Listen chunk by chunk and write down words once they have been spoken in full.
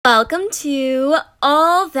Welcome to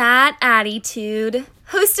All That Attitude,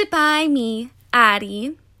 hosted by me,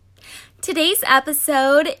 Addie. Today's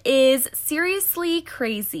episode is seriously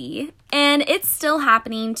crazy, and it's still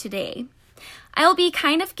happening today. I'll be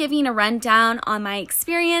kind of giving a rundown on my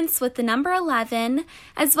experience with the number 11,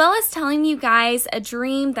 as well as telling you guys a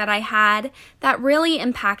dream that I had that really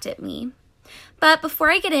impacted me. But before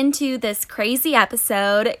I get into this crazy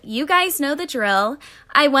episode, you guys know the drill.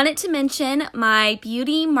 I wanted to mention my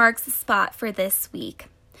Beauty Marks the Spot for this week.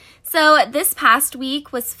 So this past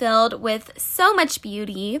week was filled with so much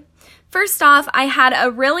beauty. First off, I had a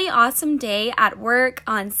really awesome day at work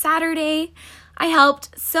on Saturday. I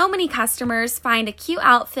helped so many customers find a cute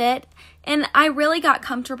outfit, and I really got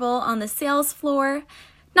comfortable on the sales floor.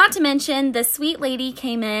 Not to mention, the sweet lady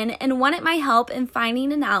came in and wanted my help in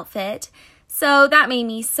finding an outfit. So that made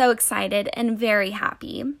me so excited and very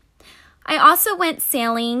happy. I also went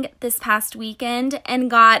sailing this past weekend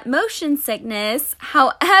and got motion sickness.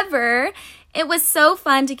 However, it was so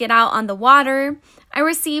fun to get out on the water. I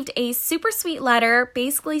received a super sweet letter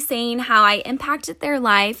basically saying how I impacted their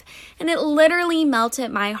life, and it literally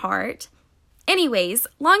melted my heart. Anyways,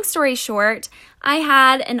 long story short, I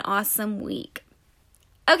had an awesome week.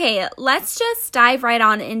 Okay, let's just dive right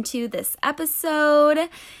on into this episode,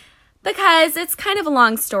 because it's kind of a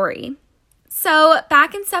long story. So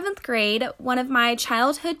back in 7th grade, one of my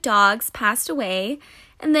childhood dogs passed away,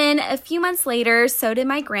 and then a few months later, so did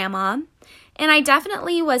my grandma. And I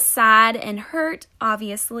definitely was sad and hurt,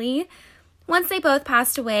 obviously. Once they both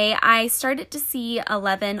passed away, I started to see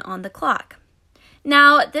 11 on the clock.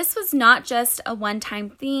 Now, this was not just a one-time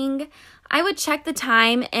thing. I would check the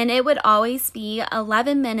time, and it would always be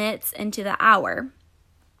 11 minutes into the hour.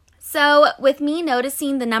 So with me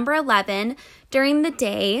noticing the number 11 during the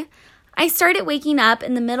day, I started waking up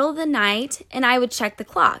in the middle of the night and I would check the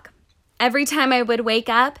clock. Every time I would wake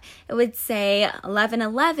up, it would say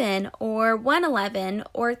 11:11 or 1:11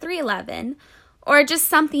 or 3:11 or just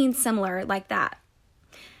something similar like that.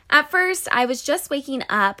 At first, I was just waking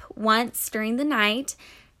up once during the night,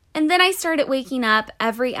 and then I started waking up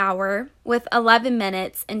every hour with 11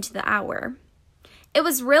 minutes into the hour. It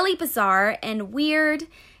was really bizarre and weird,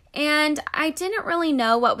 and I didn't really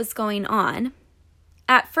know what was going on.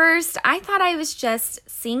 At first, I thought I was just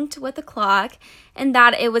synced with the clock and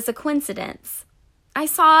that it was a coincidence. I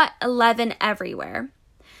saw 11 everywhere.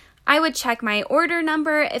 I would check my order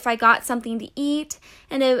number if I got something to eat,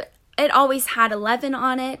 and it always had 11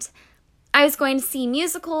 on it. I was going to see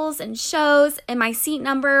musicals and shows, and my seat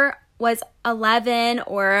number was 11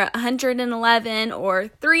 or 111 or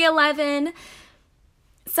 311.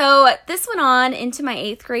 So this went on into my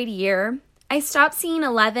 8th grade year. I stopped seeing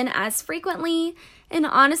 11 as frequently, and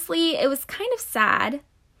honestly, it was kind of sad.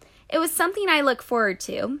 It was something I look forward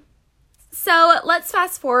to. So let's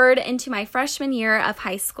fast forward into my freshman year of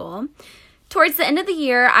high school. Towards the end of the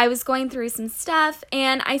year, I was going through some stuff,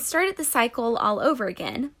 and I started the cycle all over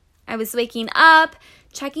again. I was waking up,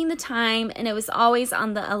 checking the time, and it was always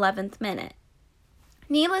on the 11th minute.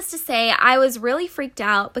 Needless to say, I was really freaked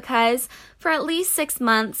out because for at least 6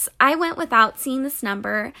 months, I went without seeing this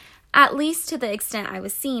number, at least to the extent I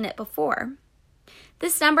was seeing it before.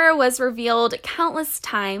 This number was revealed countless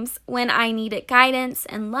times when I needed guidance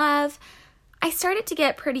and love. I started to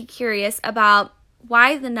get pretty curious about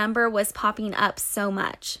why the number was popping up so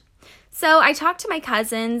much. So I talked to my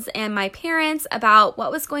cousins and my parents about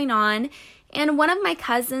what was going on, and one of my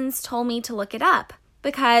cousins told me to look it up,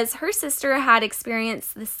 because her sister had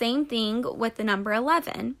experienced the same thing with the number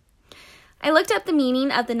 11. I looked up the meaning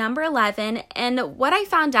of the number 11, and what I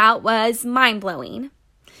found out was mind-blowing.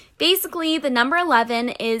 Basically, the number 11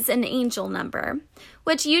 is an angel number,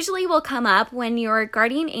 which usually will come up when your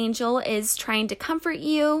guardian angel is trying to comfort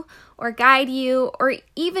you or guide you or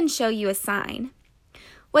even show you a sign.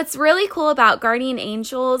 What's really cool about guardian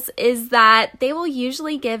angels is that they will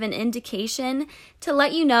usually give an indication to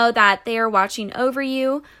let you know that they are watching over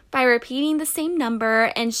you by repeating the same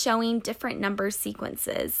number and showing different number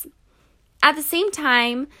sequences. At the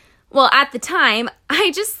time,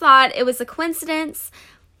 I just thought it was a coincidence,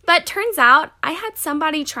 but turns out I had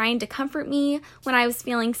somebody trying to comfort me when I was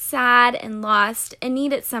feeling sad and lost and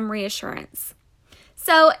needed some reassurance.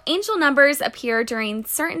 So angel numbers appear during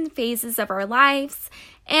certain phases of our lives,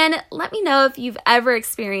 and let me know if you've ever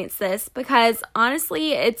experienced this, because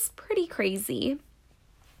honestly, it's pretty crazy.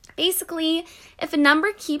 Basically, if a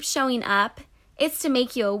number keeps showing up, it's to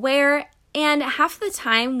make you aware, and half the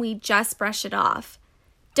time we just brush it off.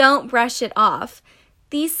 Don't brush it off.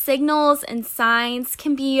 These signals and signs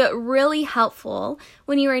can be really helpful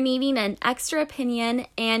when you are needing an extra opinion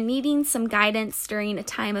and needing some guidance during a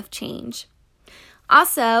time of change.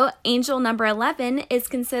 Also, angel number 11 is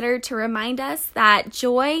considered to remind us that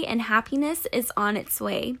joy and happiness is on its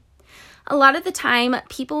way. A lot of the time,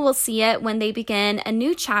 people will see it when they begin a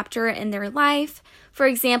new chapter in their life. For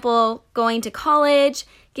example, going to college,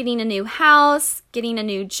 getting a new house, getting a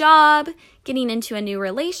new job, getting into a new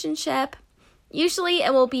relationship. Usually,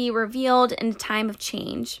 it will be revealed in a time of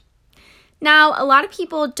change. Now, a lot of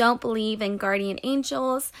people don't believe in guardian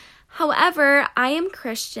angels. However, I am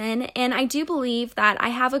Christian, and I do believe that I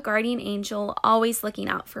have a guardian angel always looking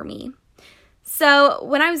out for me. So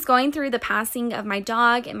when I was going through the passing of my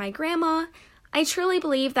dog and my grandma, I truly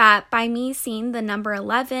believe that by me seeing the number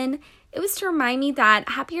 11, it was to remind me that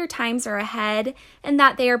happier times are ahead and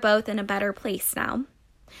that they are both in a better place now.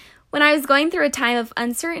 When I was going through a time of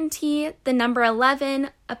uncertainty, the number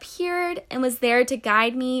 11 appeared and was there to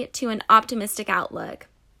guide me to an optimistic outlook.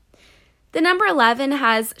 The number 11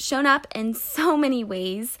 has shown up in so many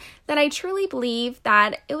ways that I truly believe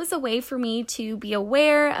that it was a way for me to be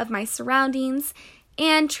aware of my surroundings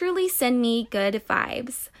and truly send me good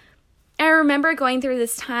vibes. I remember going through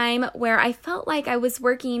this time where I felt like I was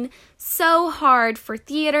working so hard for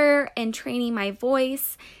theater and training my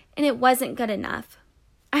voice, and it wasn't good enough.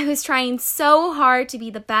 I was trying so hard to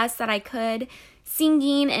be the best that I could,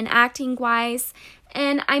 singing and acting wise.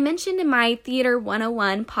 And I mentioned in my Theater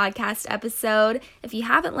 101 podcast episode, if you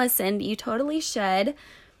haven't listened, you totally should.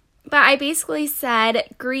 But I basically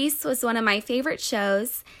said Grease was one of my favorite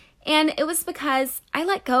shows. And it was because I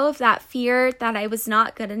let go of that fear that I was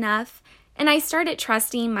not good enough. And I started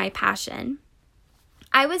trusting my passion.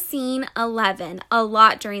 I was seeing 11 a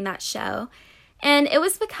lot during that show. And it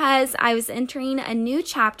was because I was entering a new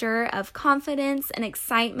chapter of confidence and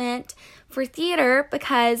excitement for theater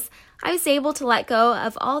because I was able to let go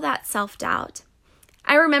of all that self-doubt.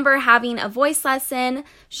 I remember having a voice lesson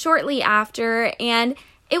shortly after, and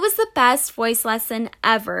it was the best voice lesson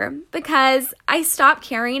ever because I stopped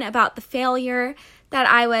caring about the failure that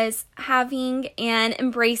I was having and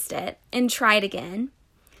embraced it and tried again.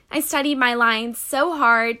 I studied my lines so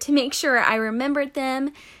hard to make sure I remembered them,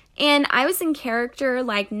 and I was in character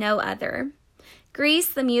like no other. Grease,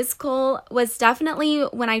 the musical, was definitely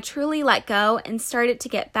when I truly let go and started to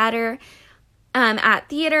get better at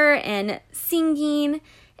theater and singing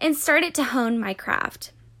and started to hone my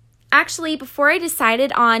craft. Actually, before I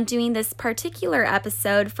decided on doing this particular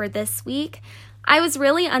episode for this week, I was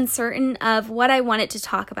really uncertain of what I wanted to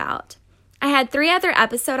talk about. I had 3 other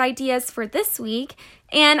episode ideas for this week,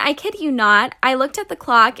 and I kid you not, I looked at the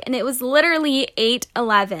clock and it was literally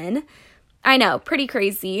 8:11. I know, pretty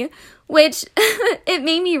crazy, which it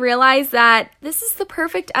made me realize that this is the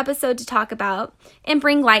perfect episode to talk about and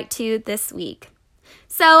bring light to this week.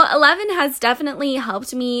 So 11 has definitely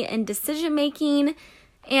helped me in decision making,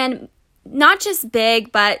 and not just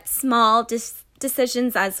big, but small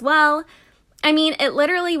decisions as well. I mean, it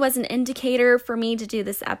literally was an indicator for me to do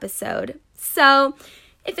this episode. So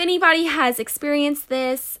if anybody has experienced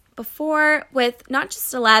this before with not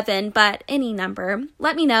just 11, but any number,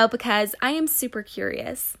 let me know because I am super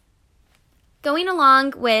curious. Going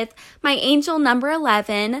along with my angel number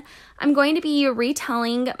 11, I'm going to be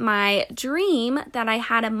retelling my dream that I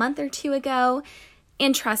had a month or 2 ago,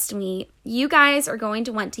 and trust me, you guys are going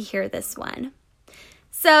to want to hear this one.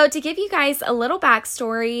 So to give you guys a little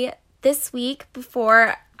backstory, this week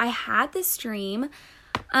before I had this dream,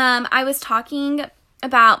 I was talking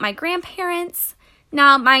about my grandparents.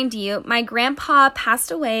 Now, mind you, my grandpa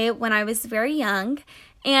passed away when I was very young,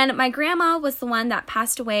 and my grandma was the one that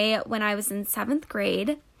passed away when I was in 7th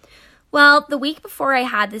grade. Well, the week before I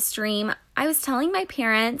had this dream, I was telling my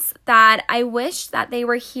parents that I wished that they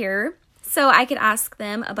were here so I could ask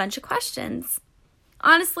them a bunch of questions.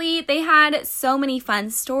 Honestly, they had so many fun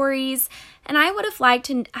stories, and I would have liked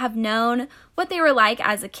to have known what they were like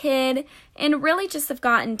as a kid and really just have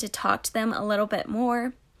gotten to talk to them a little bit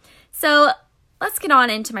more. So let's get on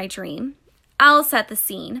into my dream. I'll set the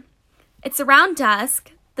scene. It's around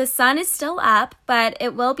dusk. The sun is still up, but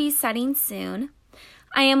it will be setting soon.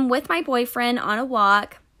 I am with my boyfriend on a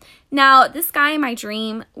walk. Now, this guy in my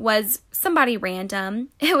dream was somebody random.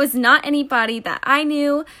 It was not anybody that I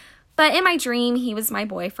knew, but in my dream, he was my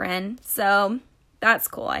boyfriend. So that's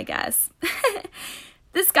cool, I guess.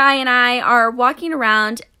 This guy and I are walking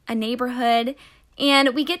around a neighborhood,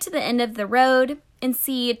 and we get to the end of the road and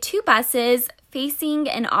see 2 buses facing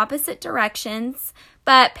in opposite directions,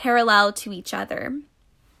 but parallel to each other.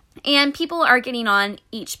 And people are getting on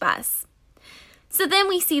each bus. So then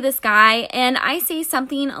we see this guy, and I say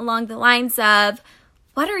something along the lines of,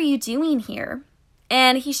 "What are you doing here?"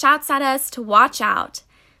 And he shouts at us to watch out.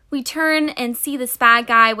 We turn and see this bad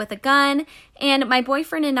guy with a gun, and my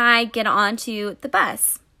boyfriend and I get onto the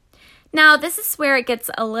bus. Now, this is where it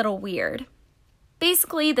gets a little weird.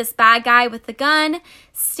 Basically, this bad guy with the gun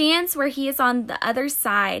stands where he is on the other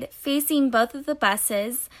side, facing both of the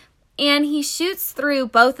buses, and he shoots through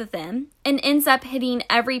both of them and ends up hitting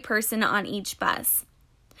every person on each bus.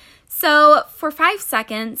 So, for 5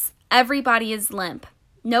 seconds, everybody is limp.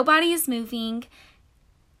 Nobody is moving.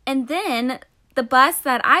 And then, the bus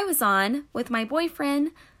that I was on with my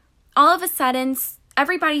boyfriend, all of a sudden,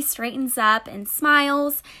 everybody straightens up and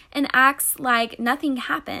smiles and acts like nothing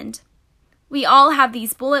happened. We all have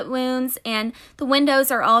these bullet wounds and the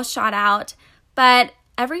windows are all shot out, but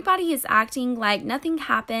everybody is acting like nothing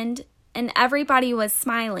happened and everybody was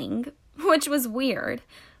smiling, which was weird.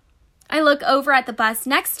 I look over at the bus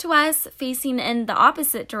next to us, facing in the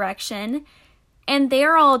opposite direction, and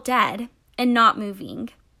they're all dead and not moving.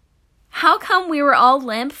 How come we were all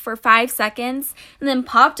limp for 5 seconds and then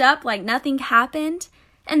popped up like nothing happened,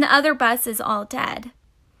 and the other bus is all dead?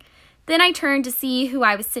 Then I turned to see who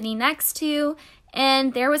I was sitting next to,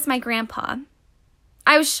 and there was my grandpa.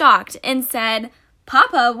 I was shocked and said,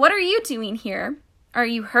 "Papa, what are you doing here? Are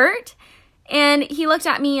you hurt?" And he looked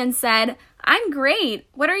at me and said, "I'm great.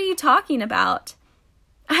 What are you talking about?"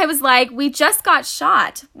 I was like, "We just got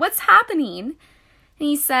shot. What's happening?" And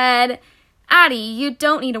he said, "Addie, you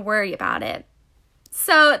don't need to worry about it."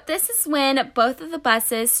 So this is when both of the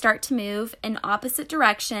buses start to move in opposite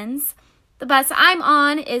directions. The bus I'm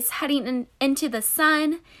on is heading into the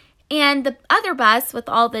sun, and the other bus with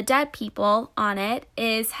all the dead people on it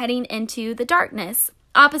is heading into the darkness,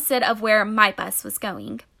 opposite of where my bus was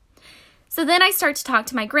going. So then I start to talk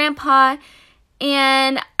to my grandpa,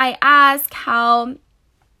 and I ask how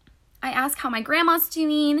my grandma's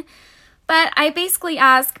doing, but I basically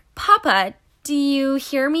ask, "Papa, do you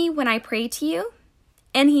hear me when I pray to you?"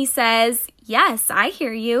 And he says, "Yes, I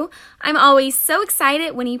hear you. I'm always so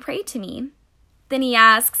excited when you pray to me." Then he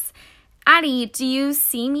asks, "Addie, do you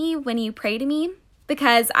see me when you pray to me?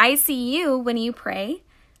 Because I see you when you pray."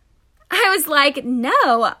 I was like,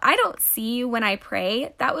 "No, I don't see you when I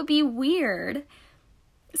pray. That would be weird."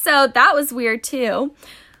 So that was weird too.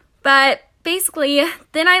 But basically,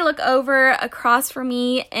 then I look over across from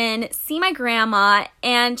me and see my grandma,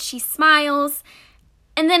 and she smiles.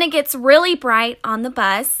 And then it gets really bright on the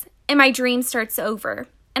bus, and my dream starts over.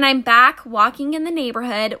 And I'm back walking in the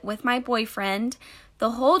neighborhood with my boyfriend.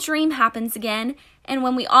 The whole dream happens again, and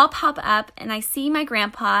when we all pop up and I see my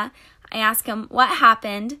grandpa, I ask him what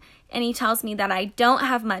happened, and he tells me that I don't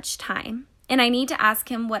have much time, and I need to ask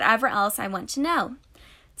him whatever else I want to know.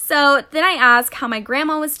 So then I ask how my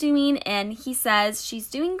grandma was doing, and he says she's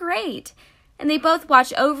doing great. And they both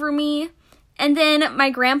watch over me, and then my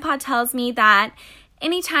grandpa tells me that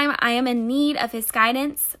anytime I am in need of his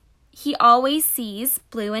guidance, he always sees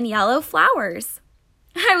blue and yellow flowers.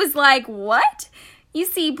 I was like, "What? You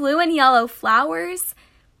see blue and yellow flowers?"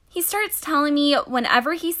 He starts telling me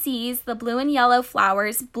whenever he sees the blue and yellow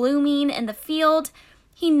flowers blooming in the field,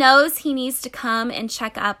 he knows he needs to come and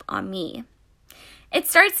check up on me. It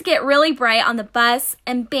starts to get really bright on the bus,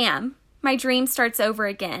 and bam, my dream starts over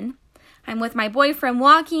again. I'm with my boyfriend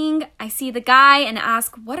walking. I see the guy and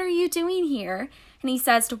ask, "What are you doing here?" And he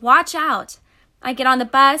says to watch out. I get on the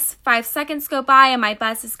bus, 5 seconds go by, and my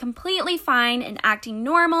bus is completely fine and acting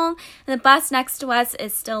normal, and the bus next to us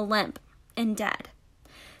is still limp and dead.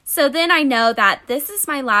 So then I know that this is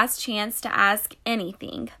my last chance to ask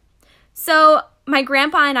anything. So my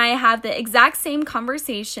grandpa and I have the exact same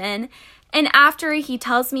conversation, and after he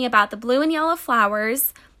tells me about the blue and yellow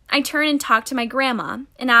flowers, I turn and talk to my grandma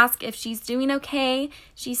and ask if she's doing okay.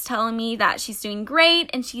 She's telling me that she's doing great,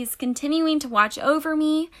 and she's continuing to watch over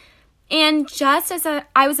me. And just as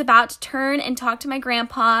I was about to turn and talk to my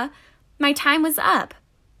grandpa, my time was up.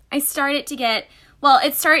 It started to get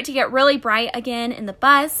really bright again in the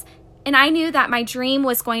bus, and I knew that my dream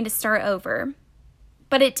was going to start over.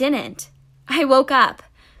 But it didn't. I woke up.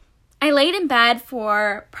 I laid in bed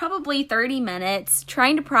for probably 30 minutes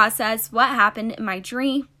trying to process what happened in my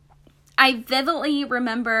dream. I vividly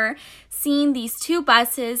remember seeing these two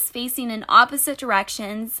buses facing in opposite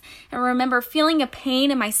directions, and remember feeling a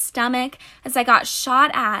pain in my stomach as I got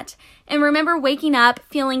shot at, and remember waking up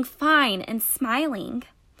feeling fine and smiling.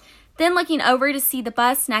 Then looking over to see the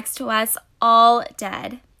bus next to us all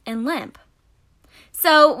dead and limp.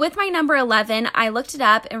 So with my number 11, I looked it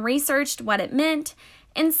up and researched what it meant.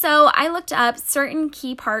 And so I looked up certain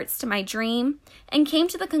key parts to my dream and came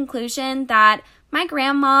to the conclusion that my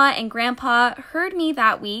grandma and grandpa heard me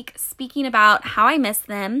that week speaking about how I miss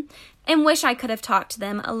them and wish I could have talked to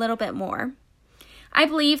them a little bit more. I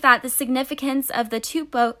believe that the significance of the two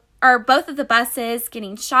both of the buses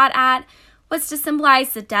getting shot at was to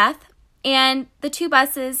symbolize the death, and the two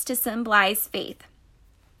buses to symbolize faith,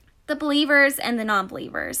 the believers and the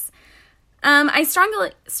non-believers. I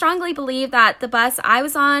strongly believe that the bus I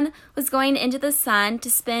was on was going into the sun to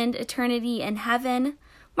spend eternity in heaven.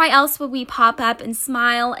 Why else would we pop up and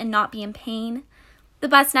smile and not be in pain? The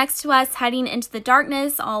bus next to us, heading into the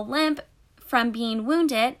darkness, all limp from being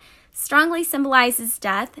wounded, strongly symbolizes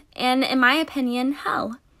death and, in my opinion,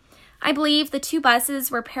 hell. I believe the two buses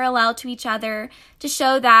were parallel to each other to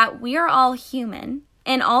show that we are all human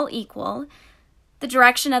and all equal. The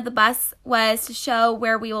direction of the bus was to show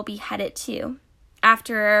where we will be headed to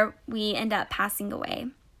after we end up passing away.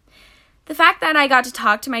 The fact that I got to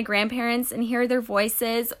talk to my grandparents and hear their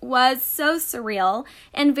voices was so surreal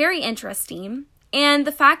and very interesting. And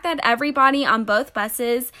the fact that everybody on both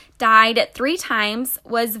buses died 3 times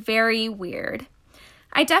was very weird.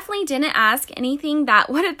 I definitely didn't ask anything that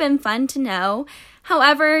would have been fun to know.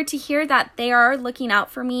 However, to hear that they are looking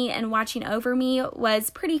out for me and watching over me was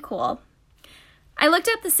pretty cool. I looked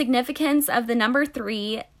up the significance of the number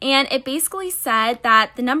 3, and it basically said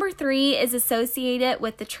that the number 3 is associated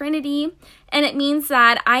with the Trinity, and it means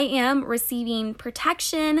that I am receiving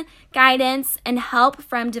protection, guidance, and help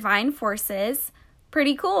from divine forces.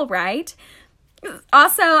 Pretty cool, right?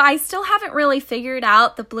 Also, I still haven't really figured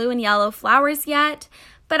out the blue and yellow flowers yet,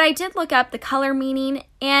 but I did look up the color meaning,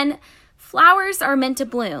 and flowers are meant to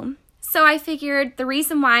bloom. So I figured the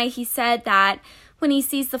reason why he said that when he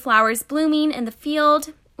sees the flowers blooming in the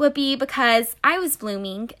field would be because I was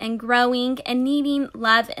blooming and growing and needing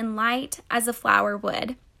love and light as a flower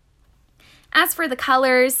would. As for the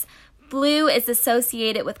colors, blue is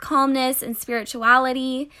associated with calmness and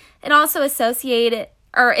spirituality. It's also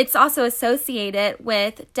associated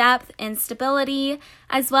with depth and stability,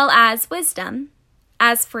 as well as wisdom.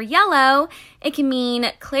 As for yellow, it can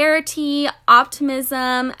mean clarity,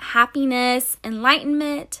 optimism, happiness,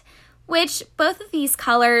 enlightenment, which both of these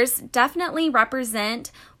colors definitely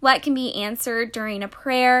represent what can be answered during a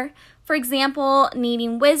prayer. For example,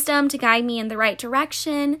 needing wisdom to guide me in the right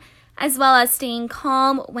direction, as well as staying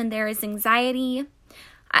calm when there is anxiety.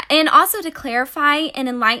 And also to clarify and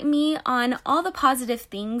enlighten me on all the positive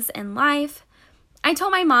things in life. I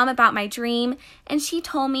told my mom about my dream, and she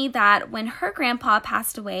told me that when her grandpa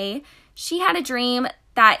passed away, she had a dream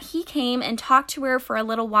that he came and talked to her for a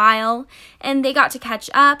little while, and they got to catch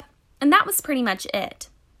up, and that was pretty much it.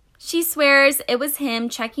 She swears it was him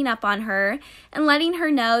checking up on her and letting her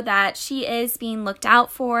know that she is being looked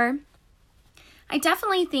out for. I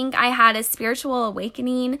definitely think I had a spiritual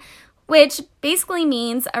awakening, which basically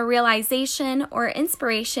means a realization or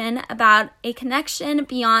inspiration about a connection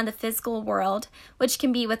beyond the physical world, which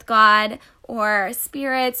can be with God or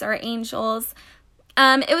spirits or angels.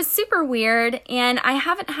 It was super weird, and I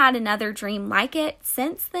haven't had another dream like it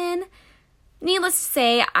since then. Needless to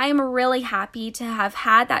say, I am really happy to have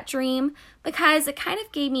had that dream because it kind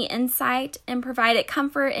of gave me insight and provided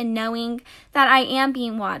comfort in knowing that I am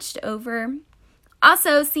being watched over.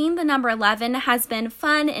 Also, seeing the number 11 has been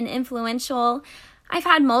fun and influential. I've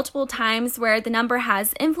had multiple times where the number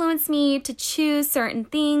has influenced me to choose certain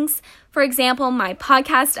things, for example, my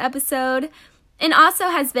podcast episode, and also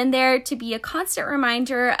has been there to be a constant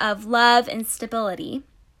reminder of love and stability.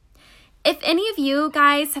 If any of you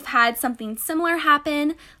guys have had something similar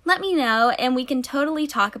happen, let me know and we can totally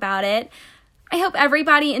talk about it. I hope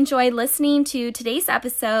everybody enjoyed listening to today's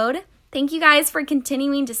episode. Thank you guys for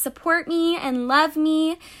continuing to support me and love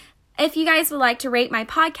me. If you guys would like to rate my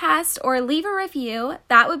podcast or leave a review,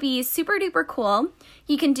 that would be super duper cool.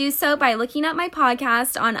 You can do so by looking up my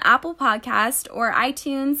podcast on Apple Podcast or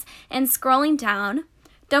iTunes and scrolling down.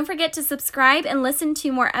 Don't forget to subscribe and listen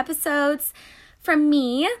to more episodes from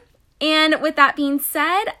me. And with that being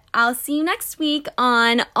said, I'll see you next week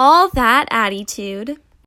on All That Attitude.